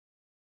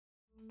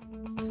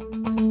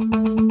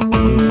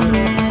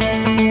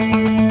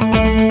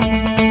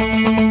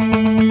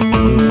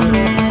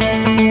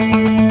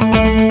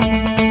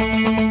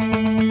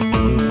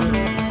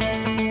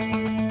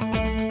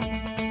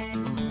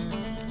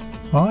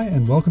Hi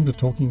and welcome to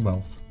Talking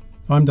Wealth.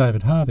 I'm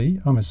David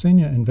Harvey. I'm a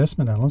Senior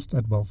Investment Analyst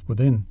at Wealth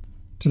Within.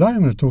 Today I'm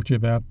going to talk to you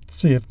about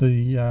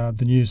the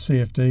new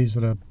CFDs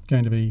that are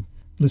going to be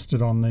listed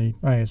on the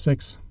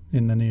ASX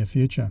in the near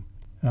future.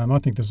 I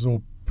think this is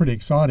all pretty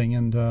exciting,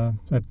 and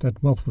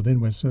at Wealth Within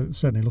we're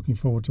certainly looking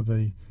forward to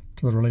the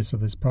release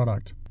of this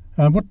product.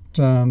 What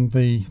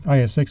the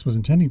ASX was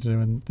intending to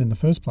do in the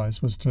first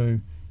place was to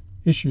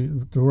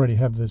already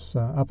have this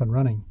up and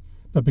running.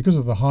 But because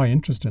of the high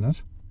interest in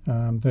it,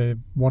 they're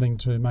wanting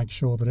to make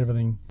sure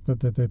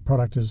that their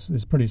product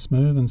is pretty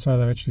smooth, and so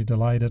they've actually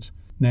delayed it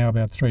now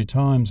about 3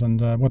 times.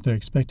 And what they're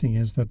expecting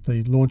is that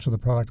the launch of the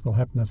product will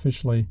happen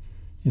officially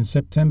in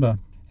September,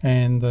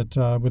 and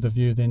that with a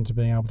view then to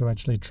being able to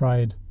actually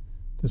trade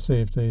the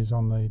CFDs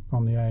on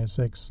the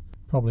ASX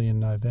probably in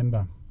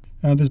November.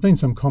 There's been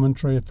some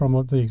commentary from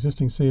the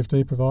existing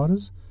CFD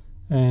providers,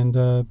 and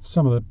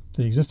some of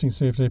the existing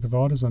CFD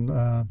providers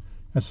are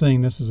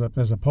seeing this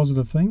as a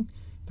positive thing.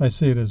 They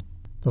see it as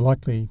the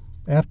likely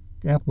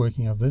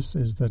outworking of this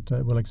is that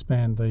it will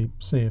expand the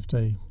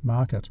CFD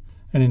market.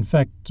 And in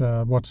fact,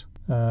 what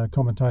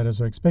commentators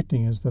are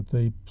expecting is that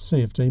the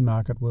CFD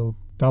market will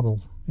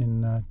double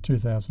in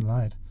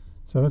 2008.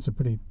 So that's a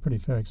pretty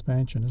fair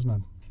expansion, isn't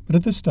it? But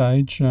at this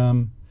stage,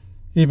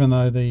 even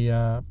though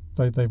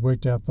they've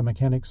worked out the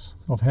mechanics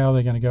of how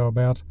they're going to go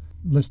about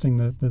listing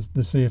the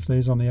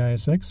CFDs on the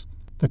ASX,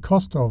 the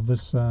cost of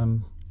this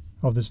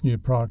new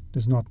product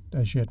is not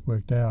as yet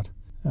worked out.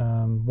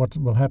 What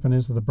will happen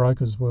is that the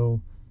brokers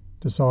will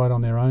decide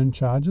on their own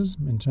charges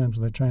in terms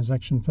of their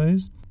transaction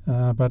fees,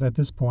 but at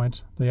this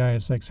point the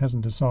ASX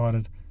hasn't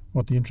decided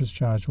what the interest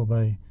charge will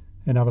be.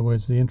 In other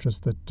words, the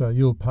interest that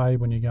you'll pay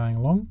when you're going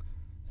along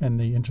and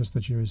the interest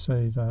that you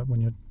receive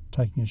when you're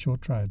taking a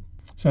short trade.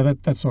 So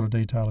that sort of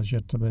detail is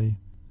yet to be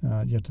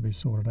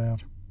sorted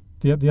out.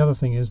 The other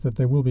thing is that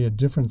there will be a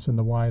difference in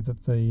the way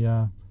that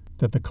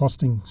the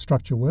costing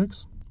structure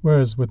works.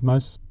 Whereas with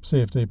most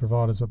CFD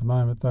providers at the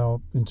moment,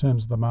 in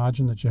terms of the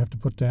margin that you have to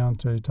put down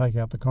to take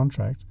out the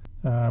contract,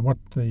 what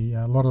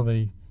a lot of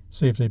the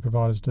CFD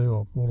providers do,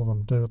 or all of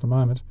them do at the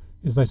moment,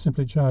 is they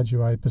simply charge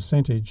you a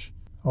percentage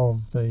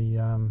of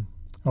the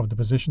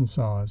position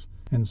size.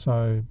 And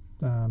so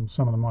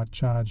some of them might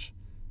charge,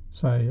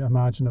 say, a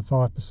margin of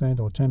 5%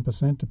 or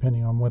 10%,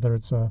 depending on whether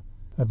it's a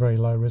very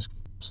low risk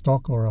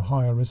stock or a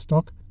higher risk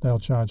stock. They'll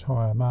charge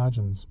higher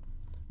margins.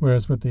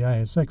 Whereas with the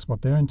ASX,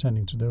 what they're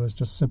intending to do is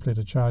just simply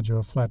to charge you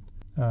a flat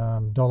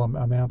dollar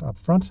amount up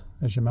front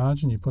as your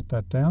margin. You put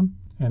that down,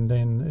 and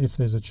then if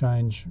there's a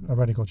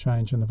radical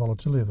change in the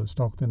volatility of the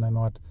stock, then they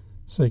might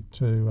seek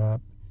to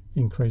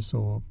increase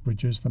or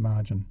reduce the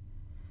margin.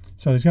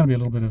 So there's going to be a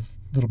little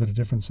bit of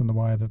difference in the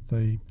way that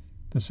the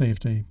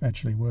CFD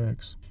actually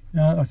works.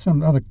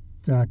 Some other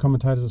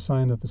commentators are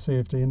saying that the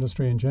CFD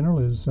industry in general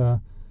is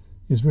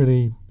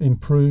really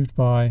improved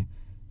by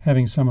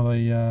having some of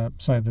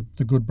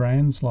the good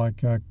brands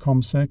like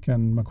Comsec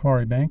and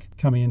Macquarie Bank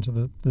coming into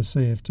the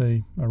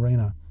CFD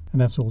arena.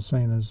 And that's all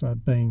seen as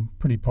being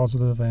pretty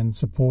positive and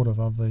supportive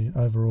of the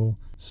overall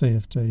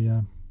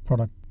CFD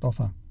product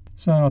offer.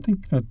 So I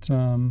think that,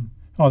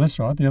 that's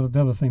right. The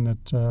other thing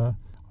that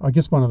I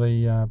guess one of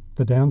the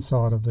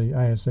downside of the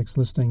ASX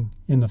listing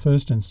in the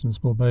first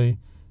instance will be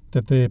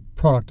that their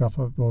product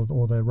offer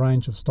or their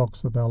range of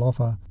stocks that they'll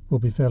offer will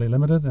be fairly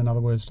limited, in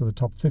other words, to the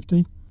top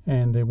 50.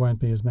 And there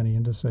won't be as many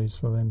indices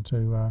for them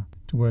to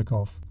work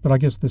off. But I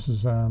guess this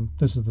is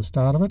the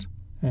start of it,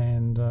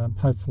 and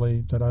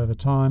hopefully that over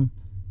time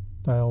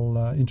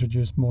they'll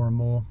introduce more and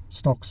more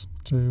stocks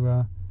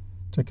to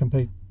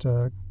compete,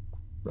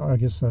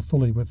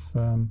 fully with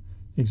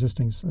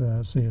existing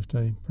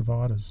CFD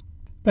providers.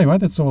 But anyway,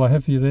 that's all I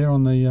have for you there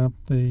on the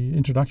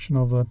introduction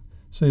of the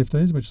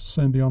CFDs, which will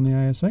soon be on the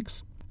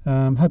ASX.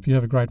 Hope you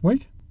have a great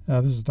week.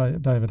 This is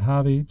David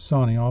Harvey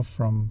signing off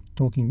from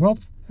Talking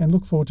Wealth, and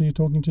look forward to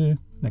talking to you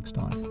next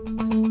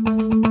time.